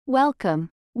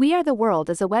Welcome. We Are the World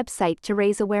is a website to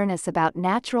raise awareness about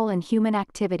natural and human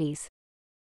activities.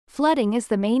 Flooding is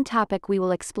the main topic we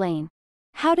will explain.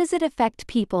 How does it affect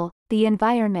people, the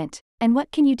environment, and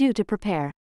what can you do to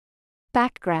prepare?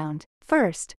 Background.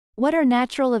 First, what are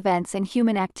natural events and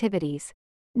human activities?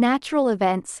 Natural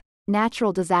events,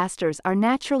 natural disasters are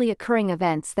naturally occurring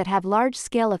events that have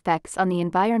large-scale effects on the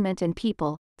environment and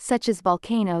people, such as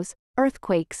volcanoes,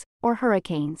 earthquakes, or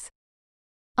hurricanes.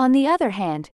 On the other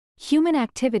hand, human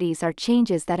activities are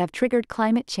changes that have triggered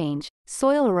climate change,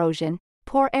 soil erosion,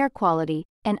 poor air quality,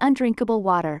 and undrinkable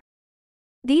water.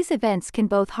 These events can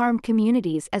both harm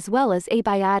communities as well as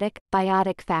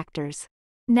biotic factors.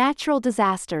 Natural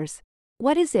disasters.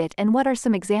 What is it and what are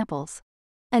some examples?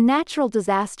 A natural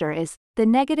disaster is the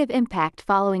negative impact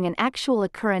following an actual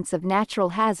occurrence of natural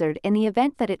hazard in the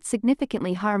event that it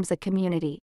significantly harms a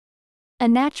community. A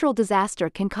natural disaster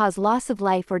can cause loss of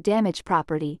life or damage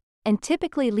property, and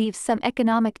typically leaves some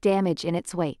economic damage in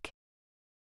its wake.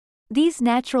 These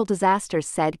natural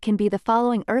disasters can be the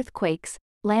following: earthquakes,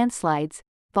 landslides,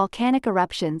 volcanic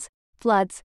eruptions,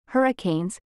 floods,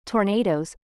 hurricanes,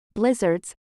 tornadoes,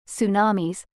 blizzards,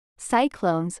 tsunamis,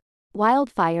 cyclones,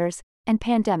 wildfires, and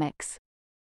pandemics.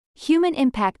 Human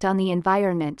impact on the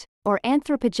environment, or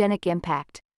anthropogenic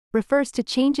impact, refers to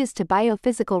changes to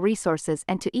biophysical resources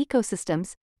and to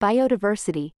ecosystems,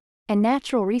 biodiversity, and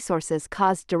natural resources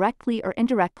caused directly or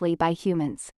indirectly by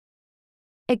humans.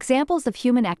 Examples of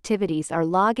human activities are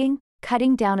logging,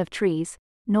 cutting down of trees,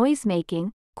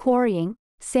 noise-making, quarrying,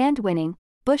 sand winning,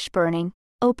 bush burning,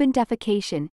 open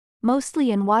defecation,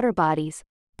 mostly in water bodies,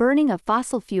 burning of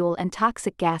fossil fuel and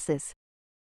toxic gases.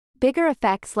 Bigger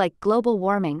effects like global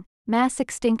warming, mass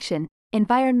extinction,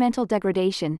 environmental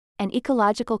degradation, and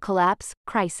ecological collapse,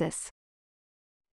 crisis.